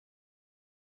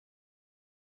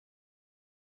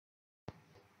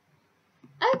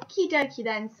Okie dokie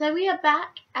then, so we are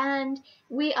back and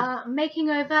we are making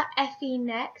over Effie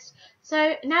next.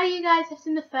 So now you guys have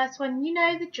seen the first one, you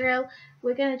know the drill.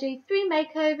 We're going to do 3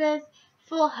 makeovers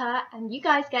for her and you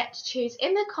guys get to choose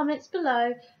in the comments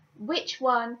below which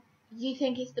one you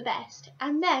think is the best.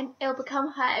 And then it'll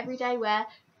become her everyday wear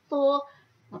for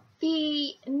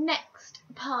the next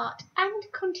part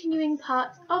and continuing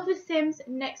parts of the Sims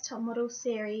Next Top Model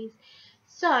series.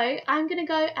 So I'm going to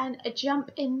go and jump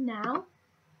in now.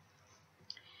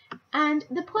 And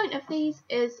the point of these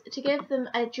is to give them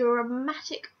a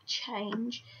dramatic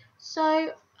change.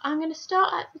 So I'm going to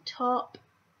start at the top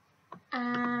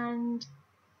and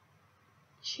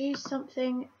choose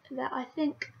something that I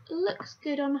think looks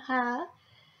good on her.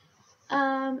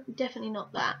 Definitely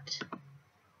not that.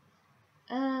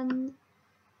 And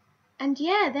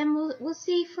yeah, then we'll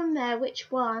see from there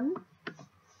which one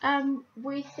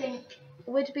we think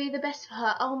would be the best for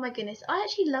her. Oh my goodness, I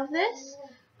actually love this.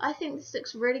 I think this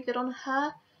looks really good on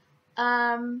her.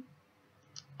 I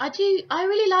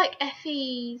really like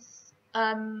Effie's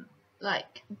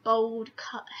like bold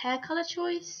hair color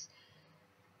choice.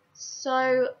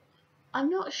 So I'm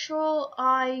not sure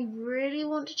I really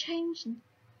want to change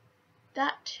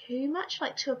that too much,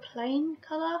 like to a plain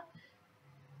color.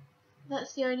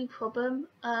 That's the only problem.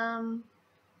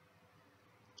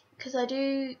 Because I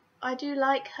do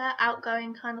like her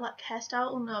outgoing kind of like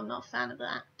hairstyle. Oh no, I'm not a fan of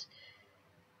that.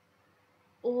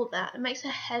 All that. It makes her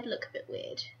head look a bit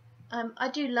weird. I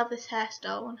do love this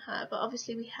hairstyle on her, but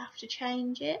obviously we have to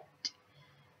change it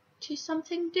to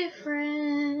something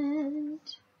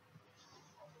different.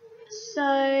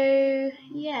 So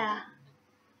yeah,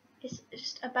 it's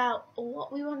just about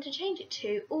what we want to change it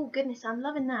to. Oh goodness, I'm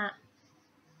loving that.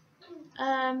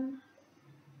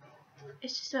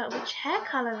 It's just about which hair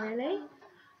colour really.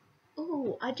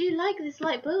 Oh, I do like this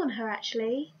light blue on her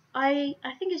actually. I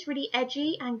think it's really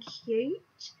edgy and cute.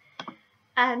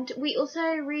 And we also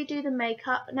redo the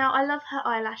makeup. Now I love her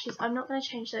eyelashes. I'm not going to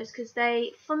change those because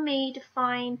they, for me,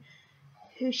 define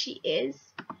who she is.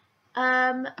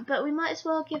 But we might as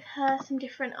well give her some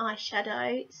different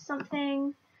eyeshadow.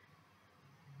 Something.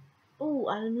 Oh,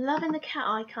 I'm loving the cat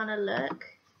eye kind of look.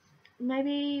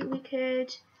 Maybe we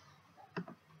could.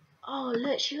 Oh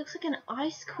look, she looks like an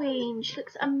ice queen. She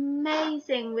looks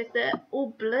amazing with the all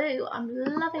blue. I'm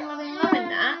loving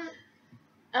that.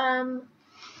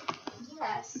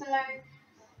 Yeah, so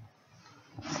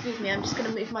excuse me, I'm just gonna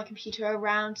move my computer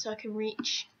around so I can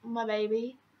reach my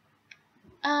baby.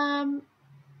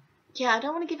 Yeah, I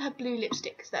don't want to give her blue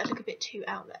lipstick because that'd look a bit too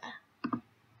out there.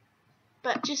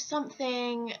 But just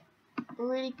something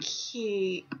really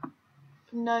cute.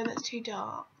 No, that's too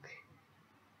dark.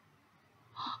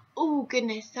 Oh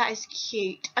goodness, that is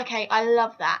cute. Okay, I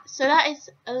love that. So that is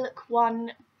a look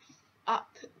one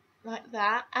up like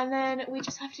that, and then we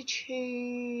just have to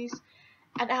choose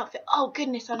an outfit. Oh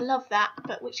goodness, I love that.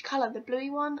 But which colour? The bluey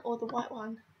one or the white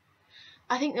one?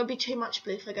 I think there'll be too much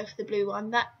blue if I go for the blue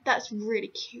one. That's really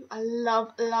cute. I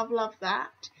love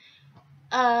that.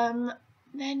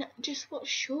 Then just what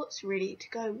shorts really to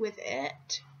go with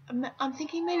it. I'm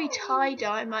thinking maybe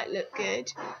tie-dye might look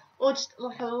good, or just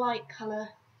like a light colour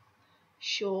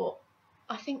short.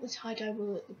 I think the tie-dye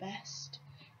will look the best.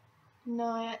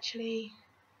 No, actually,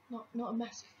 not a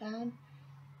massive fan.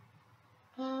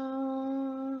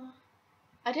 I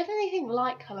definitely think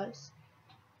light colours,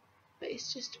 but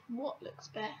it's just what looks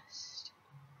best.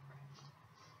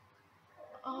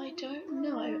 I don't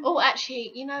know. Oh,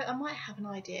 actually, you know, I might have an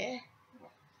idea.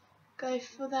 Go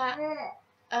for that.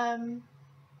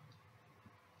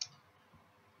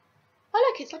 Oh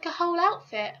look, it's like a whole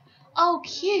outfit. Oh,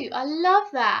 cute. I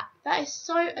love that. That is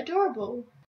so adorable.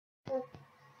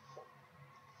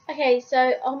 Okay,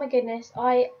 so, oh my goodness,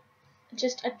 I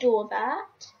just adore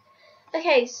that.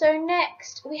 Okay, so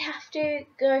next we have to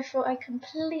go for a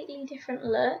completely different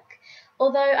look.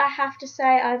 Although I have to say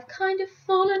I've kind of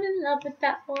fallen in love with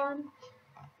that one.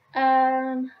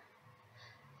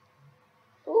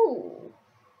 Ooh,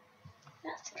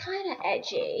 that's kind of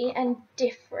edgy and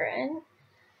different.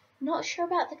 Not sure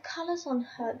about the colours on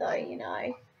her though, you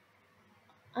know.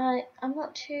 I'm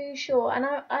not too sure, and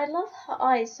I love her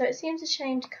eyes, so it seems a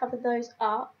shame to cover those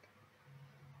up.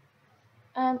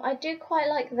 I do quite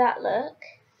like that look.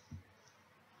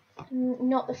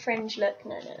 Not the fringe look,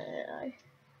 no.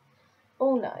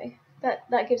 Oh no,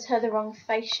 that gives her the wrong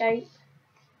face shape.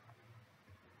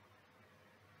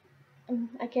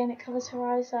 Again, it covers her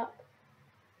eyes up.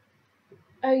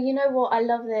 Oh, you know what? I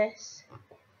love this.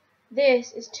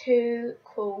 This is too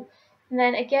cool. And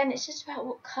then again, it's just about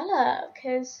what colour,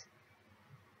 because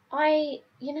I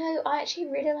actually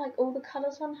really like all the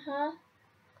colours on her.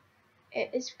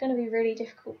 it is going to be really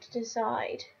difficult to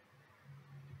decide.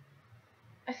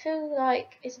 I feel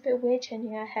like it's a bit weird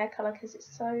changing her hair colour because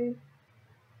it's so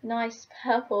nice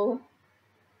purple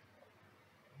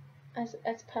as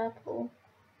purple.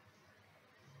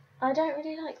 I don't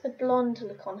really like the blonde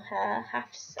look on her, I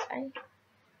have to say.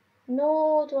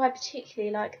 Nor do I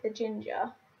particularly like the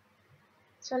ginger.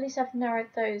 So at least I've narrowed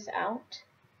those out.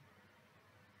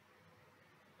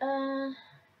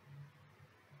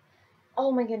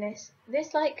 Oh my goodness.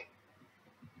 This like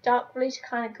dark blue to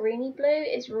kind of greeny blue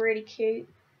is really cute.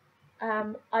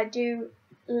 I do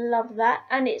love that.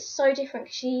 And it's so different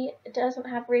because she doesn't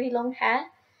have really long hair.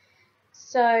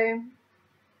 So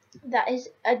that is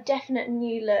a definite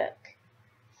new look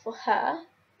for her.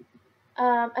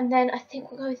 And then I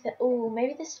think we'll go with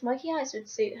maybe the smoky eyes would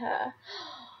suit her.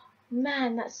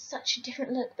 Man, that's such a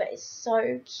different look, but it's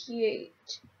so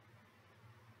cute.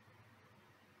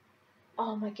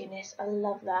 Oh my goodness, I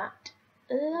love that.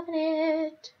 Loving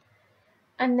it.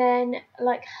 And then,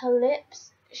 like, her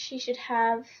lips, she should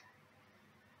have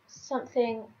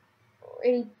something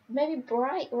really, maybe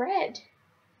bright red.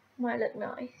 Might look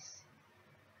nice.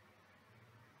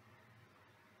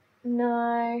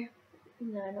 No,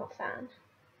 not a fan.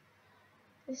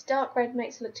 This dark red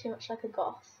makes her look too much like a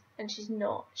goth, and she's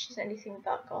not. She's anything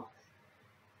but goth.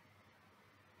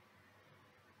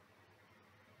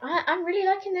 I'm really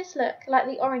liking this look, like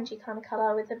the orangey kind of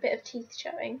colour with a bit of teeth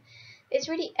showing. It's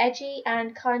really edgy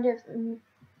and kind of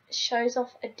shows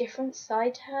off a different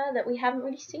side to her that we haven't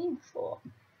really seen before.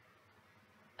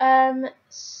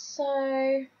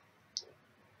 So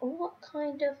what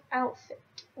kind of outfit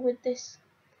would this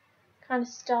kind of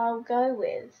style go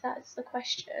with? That's the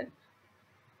question.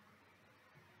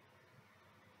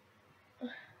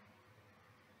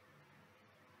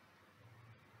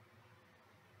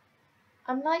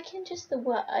 I'm liking just the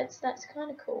words, that's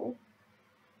kind of cool.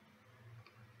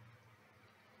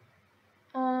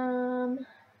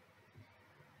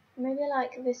 Maybe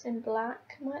like this in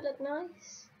black might look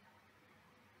nice.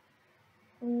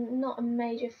 Not a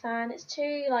major fan, it's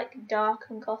too like dark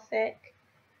and gothic.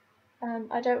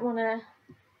 I don't want to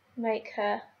make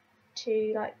her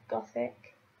too like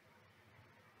gothic.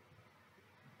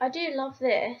 I do love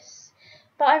this,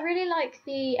 but I really like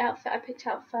the outfit I picked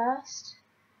out first.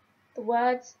 The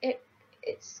words,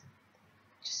 it's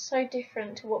just so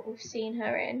different to what we've seen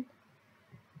her in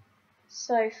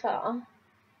so far.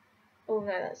 Oh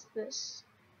no, that's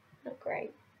not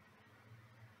great.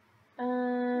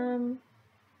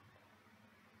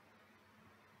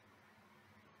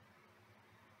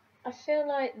 I feel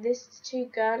like this is too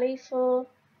girly for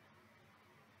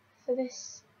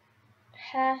this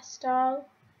hairstyle,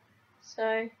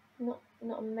 so not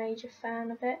a major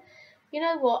fan of it. You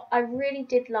know what? I really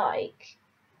did like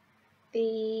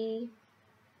the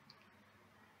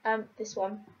this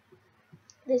one.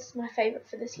 This is my favourite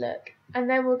for this look. And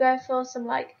then we'll go for some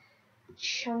like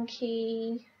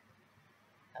chunky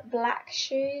black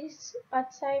shoes,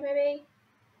 I'd say maybe.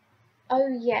 Oh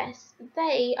yes,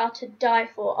 they are to die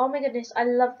for. Oh my goodness, I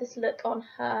love this look on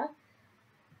her.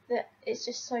 That it's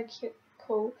just so cute,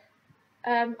 cool.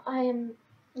 I am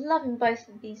loving both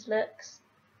of these looks.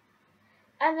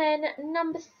 And then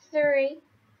number 3,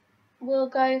 we'll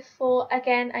go for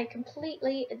again a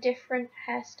completely different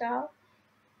hairstyle.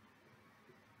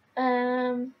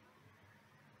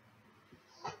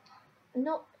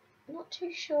 Not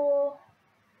too sure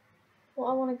what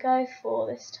I want to go for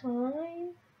this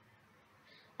time.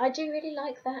 I do really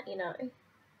like that, you know.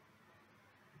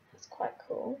 That's quite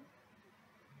cool.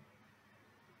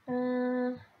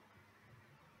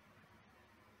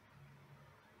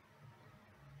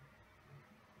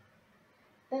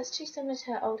 That's too similar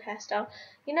to her old hairstyle.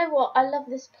 You know what? I love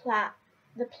this plait.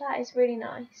 The plait is really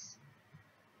nice.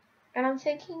 And I'm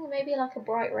thinking maybe like a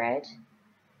bright red.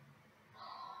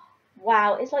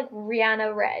 Wow, it's like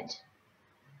Rihanna red.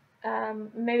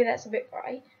 Maybe that's a bit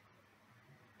bright.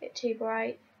 A bit too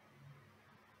bright.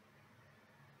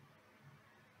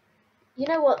 You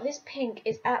know what? This pink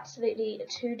is absolutely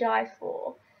to die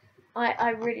for. I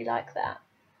really like that.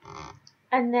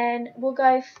 And then we'll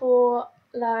go for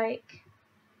like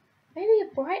maybe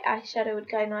a bright eyeshadow would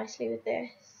go nicely with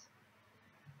this.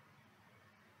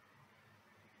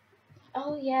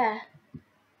 Oh yeah.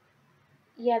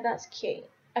 Yeah, that's cute.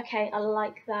 Okay, I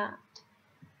like that.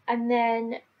 And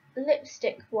then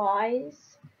lipstick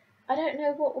wise, I don't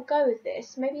know what will go with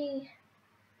this. Maybe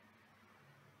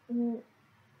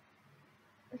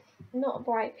not a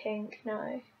bright pink,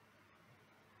 no.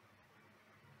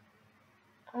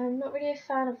 I'm not really a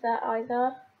fan of that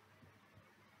either.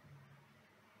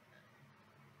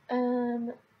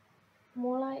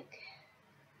 More like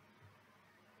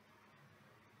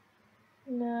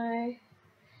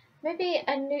maybe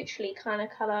a neutrally kind of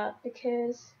colour,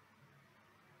 because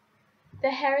the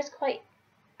hair is quite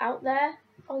out there.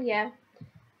 Oh yeah,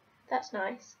 that's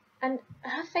nice. And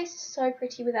her face is so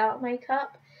pretty without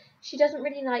makeup. She doesn't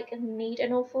really like need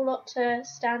an awful lot to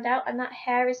stand out, and that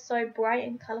hair is so bright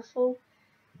and colourful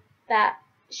that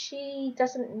she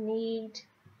doesn't need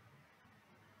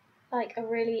like a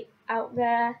really out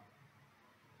there.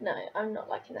 No, I'm not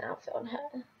liking the outfit on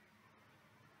her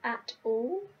at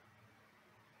all.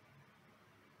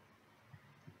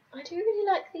 I do really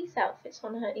like these outfits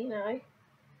on her, you know.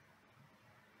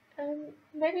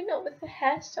 Maybe not with the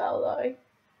hairstyle though.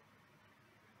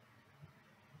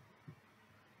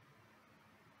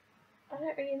 I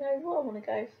don't really know what I want to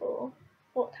go for.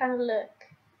 What kind of look?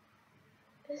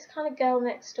 This kind of girl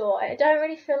next door. I don't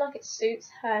really feel like it suits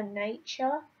her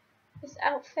nature. This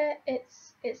outfit,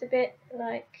 it's a bit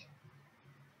like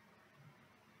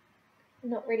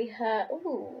not really her.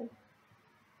 Ooh.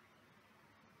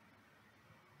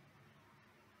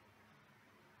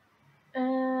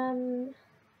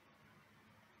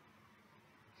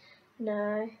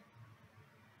 No.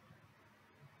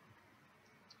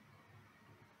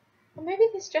 Or maybe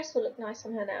this dress will look nice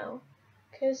on her now,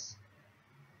 because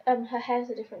her hair's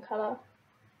a different colour.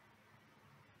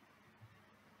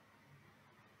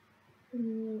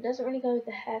 Doesn't really go with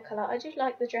the hair colour. I do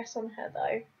like the dress on her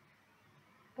though.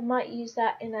 I might use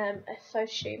that in a photo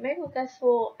shoot. Maybe we'll go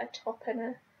for a top and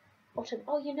a bottom.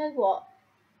 Oh, you know what?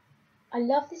 I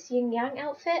love this yin yang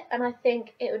outfit, and I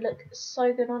think it would look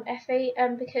so good on Effie,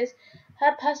 because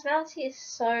her personality is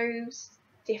so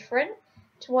different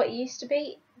to what it used to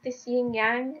be. This yin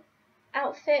yang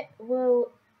outfit will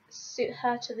suit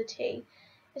her to the T.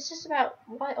 It's just about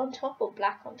white on top or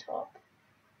black on top.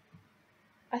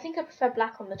 I think I prefer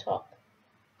black on the top,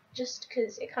 just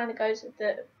because it kind of goes with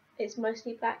it's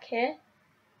mostly black here.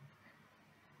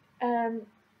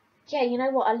 Yeah, you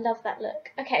know what? I love that look.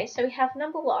 Okay, so we have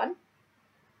number 1,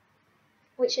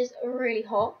 which is really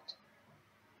hot.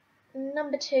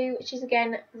 Number 2, which is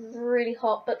again really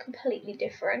hot but completely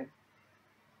different.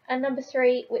 And number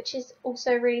 3, which is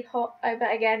also really hot,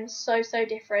 but again so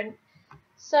different.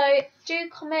 So do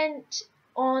comment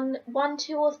on 1,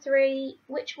 2 or 3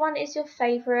 which one is your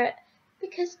favourite,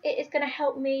 because it is going to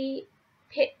help me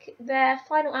pick their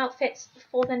final outfits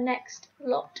for the next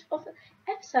lot of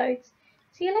episodes.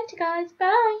 See you later guys,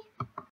 bye!